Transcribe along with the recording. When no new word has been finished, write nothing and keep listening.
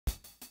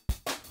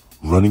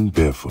Running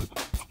barefoot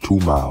 2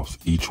 miles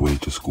each way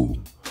to school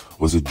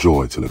was a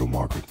joy to little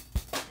Margaret.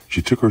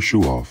 She took her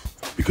shoe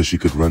off because she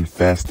could run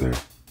faster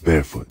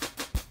barefoot.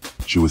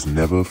 She was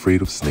never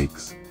afraid of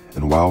snakes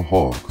and wild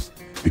hogs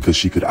because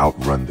she could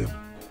outrun them.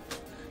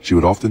 She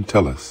would often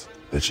tell us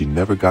that she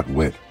never got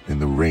wet in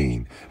the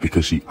rain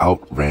because she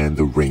outran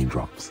the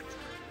raindrops.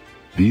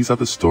 These are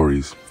the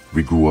stories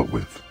we grew up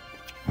with.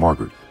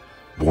 Margaret,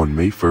 born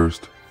May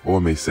 1st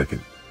or May 2nd,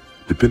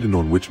 depending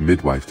on which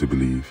midwife to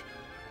believe,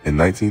 in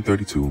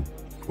 1932,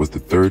 was the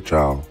third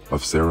child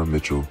of Sarah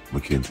Mitchell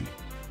Mackenzie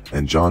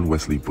and John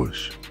Wesley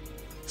Bush.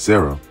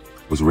 Sarah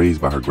was raised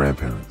by her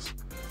grandparents,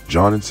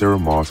 John and Sarah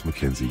Moss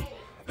Mackenzie,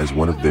 as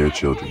one of their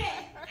children.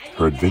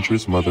 Her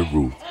adventurous mother,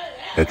 Ruth,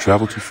 had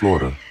traveled to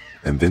Florida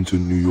and then to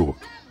New York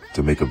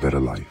to make a better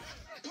life.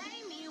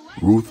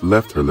 Ruth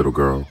left her little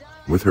girl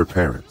with her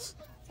parents,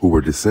 who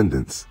were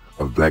descendants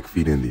of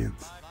Blackfeet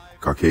Indians,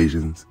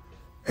 Caucasians,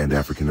 and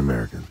African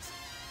Americans.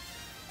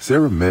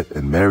 Sarah met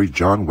and married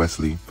John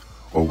Wesley,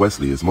 or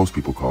Wesley as most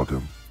people called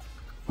him.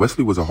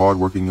 Wesley was a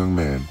hard-working young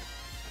man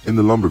in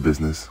the lumber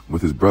business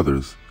with his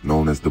brothers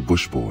known as the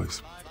Bush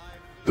Boys.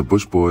 The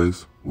Bush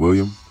Boys,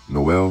 William,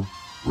 Noel,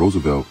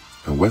 Roosevelt,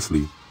 and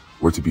Wesley,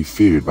 were to be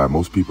feared by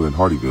most people in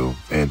Hardyville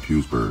and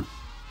Pewsburg.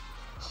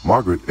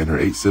 Margaret and her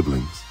 8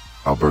 siblings,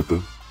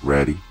 Alberta,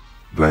 Ratty,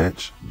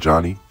 Blanche,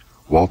 Johnny,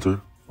 Walter,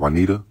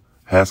 Juanita,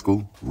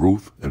 Haskell,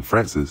 Ruth, and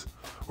Francis,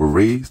 were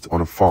raised on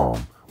a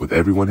farm with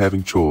everyone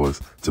having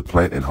chores to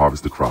plant and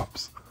harvest the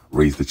crops,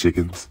 raise the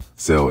chickens,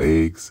 sell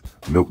eggs,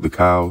 milk the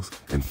cows,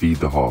 and feed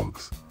the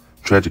hogs.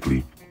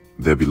 Tragically,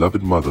 their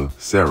beloved mother,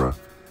 Sarah,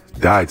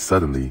 died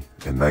suddenly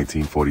in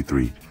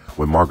 1943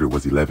 when Margaret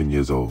was 11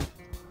 years old.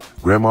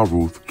 Grandma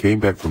Ruth came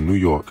back from New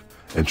York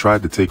and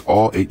tried to take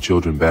all 8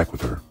 children back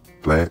with her.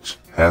 Blanche,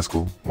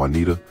 Haskell,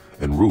 Juanita,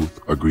 and Ruth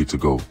agreed to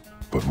go,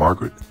 but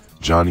Margaret,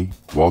 Johnny,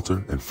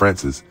 Walter, and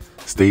Francis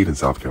stayed in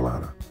South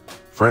Carolina.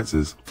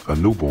 Francis, a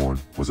newborn,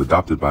 was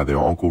adopted by their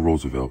Uncle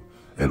Roosevelt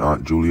and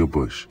Aunt Julia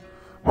Bush.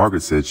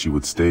 Margaret said she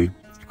would stay,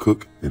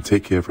 cook, and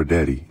take care of her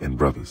daddy and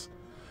brothers.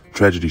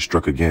 Tragedy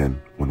struck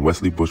again when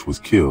Wesley Bush was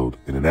killed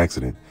in an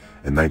accident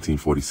in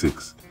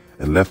 1946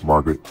 and left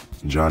Margaret,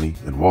 Johnny,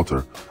 and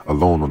Walter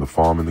alone on the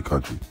farm in the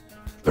country.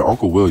 Their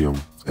Uncle William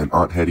and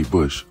Aunt Hattie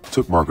Bush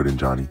took Margaret and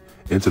Johnny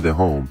into their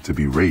home to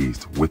be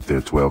raised with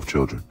their 12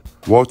 children.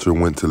 Walter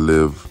went to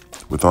live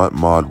with Aunt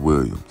Maud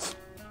Williams.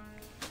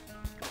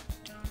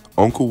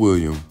 Uncle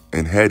William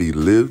and Hattie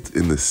lived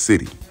in the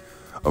city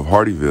of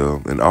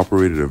Hardyville and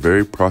operated a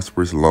very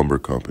prosperous lumber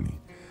company.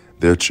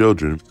 Their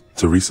children,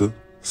 Teresa,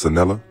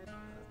 Sanella,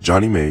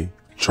 Johnny May,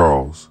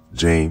 Charles,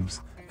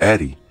 James,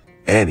 Addie,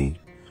 Annie,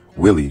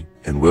 Willie,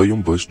 and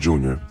William Bush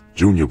Jr.,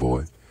 Junior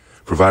Boy,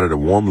 provided a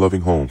warm,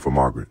 loving home for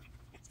Margaret.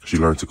 She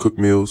learned to cook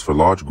meals for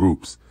large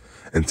groups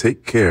and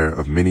take care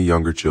of many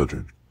younger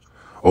children.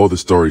 Oh, the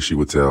stories she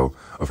would tell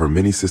of her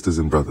many sisters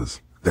and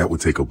brothers. That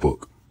would take a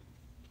book.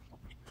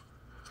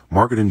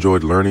 Margaret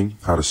enjoyed learning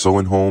how to sew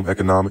in home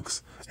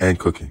economics and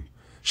cooking.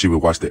 She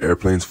would watch the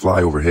airplanes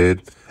fly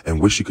overhead and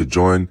wish she could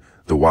join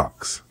the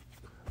WACs,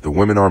 the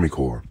Women Army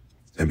Corps,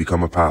 and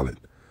become a pilot.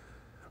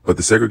 But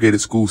the segregated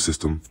school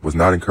system was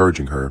not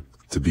encouraging her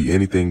to be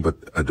anything but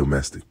a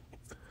domestic.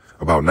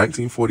 About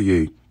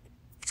 1948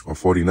 or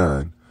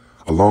 49,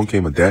 along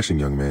came a dashing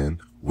young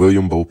man,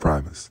 William Bo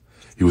Primus.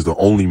 He was the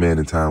only man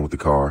in town with the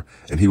car,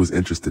 and he was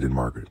interested in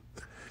Margaret.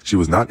 She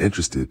was not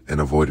interested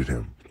and avoided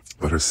him,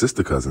 but her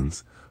sister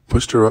cousins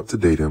pushed her up to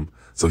date him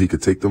so he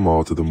could take them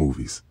all to the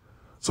movies.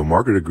 So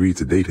Margaret agreed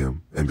to date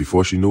him, and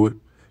before she knew it,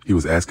 he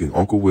was asking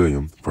Uncle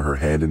William for her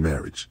hand in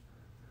marriage.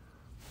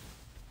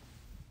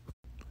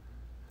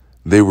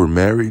 They were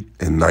married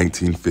in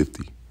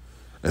 1950,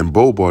 and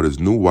Bo brought his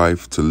new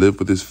wife to live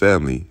with his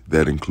family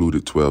that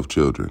included 12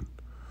 children.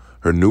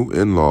 Her new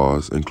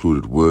in-laws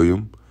included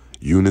William,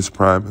 Eunice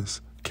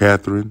Primus,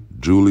 Catherine,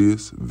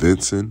 Julius,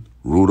 Vincent,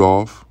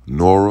 Rudolph,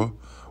 Nora,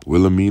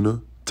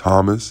 Wilhelmina,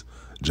 Thomas,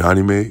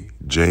 Johnny May,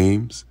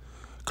 James,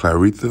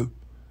 Claritha,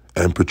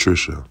 and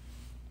Patricia.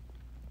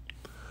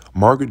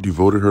 Margaret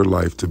devoted her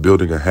life to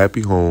building a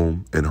happy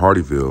home in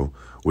Hardyville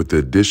with the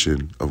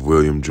addition of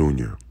William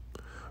Jr.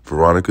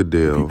 Veronica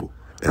Dale,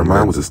 her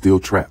mind was a steel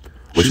trap.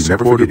 Where she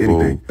never forget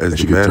anything as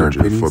the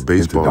manager for a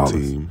baseball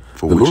team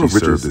for which she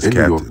served as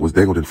captain. New York was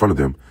dangled in front of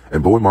them,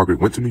 and Bo and Margaret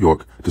went to New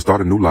York to start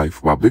a new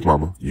life while Big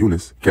Mama,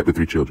 Eunice, kept the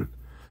 3 children.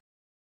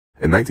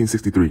 In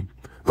 1963,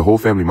 the whole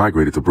family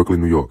migrated to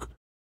Brooklyn, New York.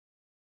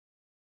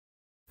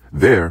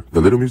 There,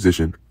 the little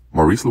musician,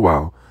 Maurice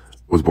Lowell,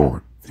 was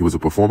born. He was a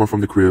performer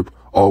from the crib,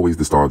 always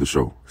the star of the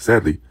show.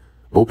 Sadly,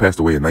 Bo passed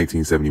away in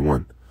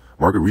 1971.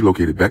 Margaret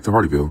relocated back to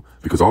Hardyville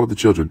because all of the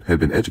children had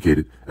been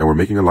educated and were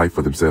making a life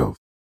for themselves.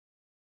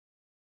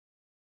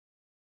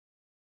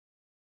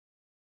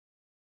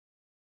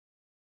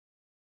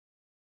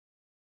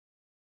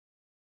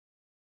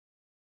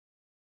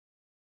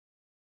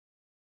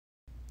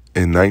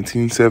 In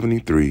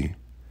 1973,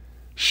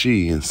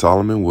 she and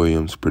Solomon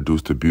Williams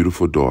produced a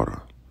beautiful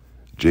daughter,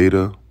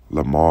 Jada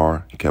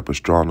Lamar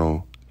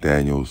Capistrano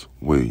Daniels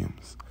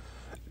Williams.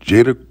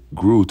 Jada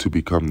grew to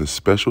become the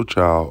special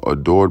child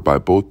adored by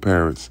both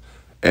parents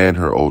and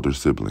her older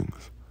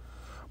siblings.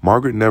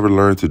 Margaret never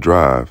learned to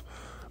drive,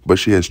 but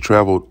she has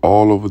traveled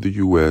all over the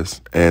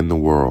U.S. and the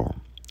world,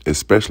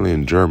 especially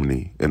in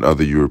Germany and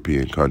other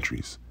European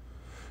countries.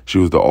 She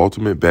was the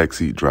ultimate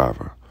backseat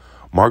driver.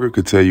 Margaret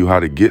could tell you how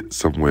to get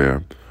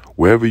somewhere,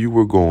 wherever you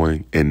were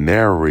going, and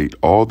narrate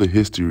all the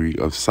history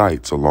of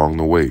sights along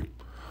the way.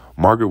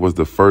 Margaret was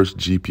the first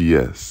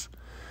GPS.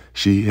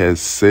 She has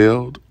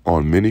sailed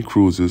on many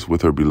cruises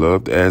with her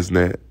beloved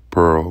Asnat,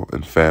 Pearl,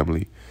 and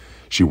family.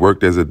 She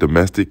worked as a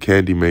domestic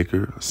candy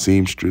maker,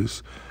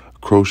 seamstress,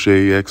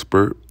 crochet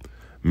expert,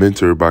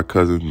 mentored by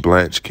cousin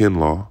Blanche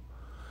Kinlaw,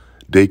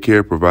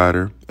 daycare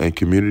provider, and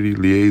community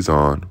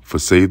liaison for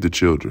Save the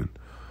Children.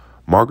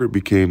 Margaret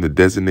became the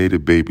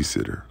designated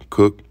babysitter,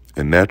 cook,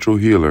 and natural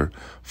healer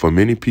for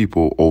many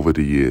people over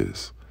the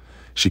years.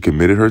 She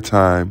committed her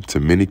time to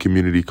many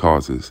community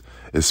causes,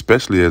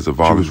 especially as a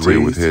volunteer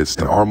with Head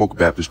Start in Armoke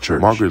Baptist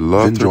Church. Margaret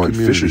loved her joined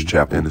community, Fisher's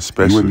Chapel, and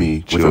especially You and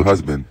Me, with her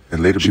husband,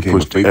 and later she became a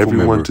pushed faithful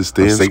everyone member to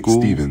stay of in St.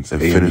 school Stephen's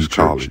and AME finish Church,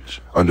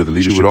 college. under the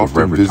She leadership would of often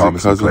Reverend visit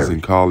Thomas cousins McClary.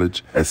 in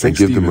college At and St.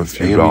 give them a Stephen's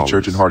few AME dollars.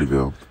 Church in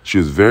Hardyville, She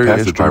was very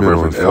pastored by instrumental in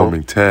Reverend L.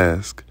 forming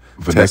TASK,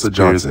 Vanessa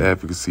taxpayers Johnson.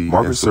 advocacy,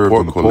 Margaret and served support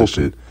on the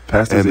coalition, pulpit,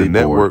 Pastors and the Aid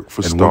network Board,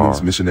 for and STAR,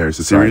 Women's Missionary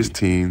Serious Society.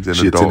 Teens and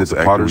She attended Adults the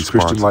Acting Potter's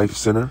Christian Responsibly. Life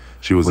Center.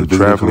 She was when a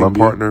visiting traveling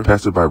Columbia, partner,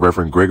 pastored by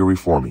Reverend Gregory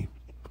Formey.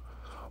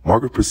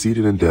 Margaret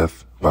preceded in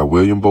death by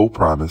William Bowe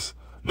Primus,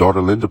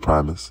 daughter Linda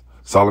Primus,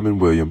 Solomon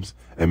Williams,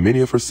 and many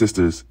of her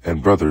sisters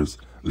and brothers,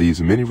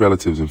 leaves many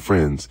relatives and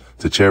friends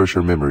to cherish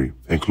her memory,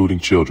 including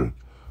children: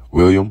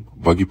 William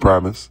Buggy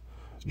Primus,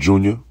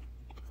 Jr.,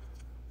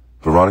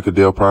 Veronica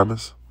Dale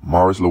Primus,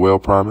 Morris Lowell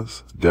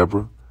Primus,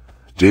 Deborah,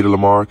 Jada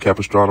Lamar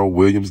Capistrano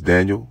Williams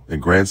Daniel,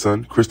 and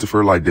grandson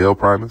Christopher Lydell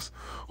Primus,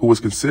 who was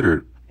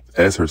considered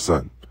as her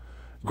son.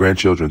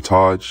 Grandchildren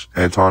Taj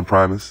Anton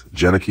Primus,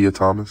 Jenikia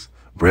Thomas,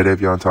 Brett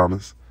Evian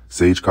Thomas,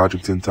 Sage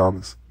Codrington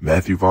Thomas,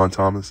 Matthew Vaughn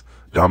Thomas,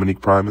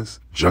 Dominique Primus,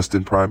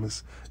 Justin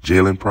Primus,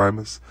 Jalen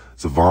Primus,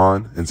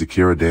 Zavon and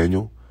Zakira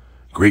Daniel,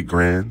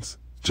 great-grands,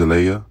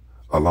 Jalea,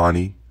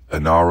 Alani,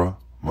 Anara,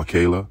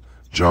 Michaela,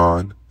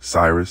 John,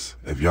 Cyrus,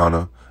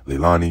 Eviana,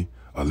 Leilani,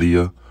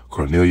 Aaliyah,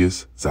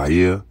 Cornelius,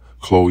 Zaire,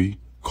 Chloe,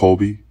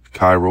 Colby,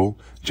 Cairo,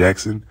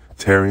 Jackson,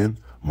 Tarian,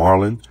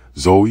 Marlon,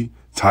 Zoe,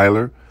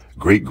 Tyler,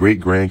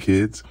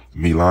 great-great-grandkids,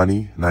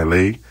 Milani,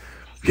 Nile,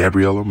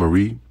 Gabriella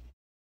Marie.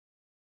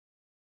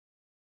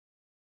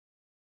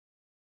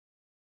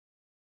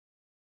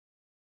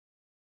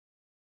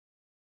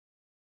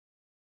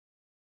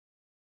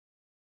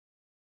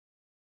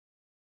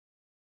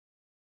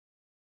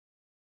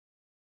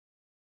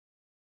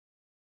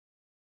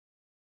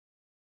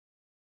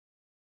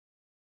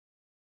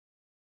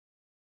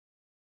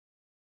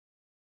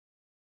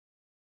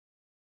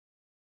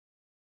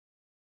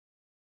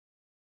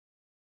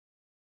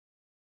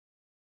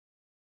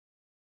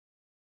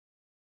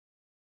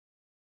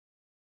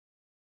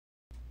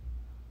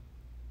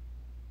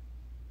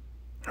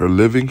 Her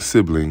living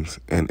siblings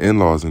and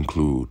in-laws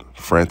include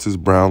Frances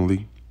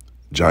Brownlee,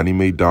 Johnny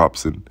Mae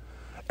Dobson,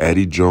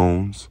 Addie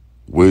Jones,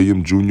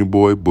 William Jr.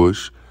 Boy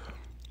Bush,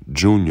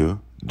 Jr.,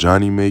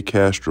 Johnny Mae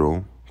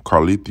Castro,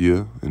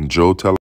 Carlithia, and Joe Teller.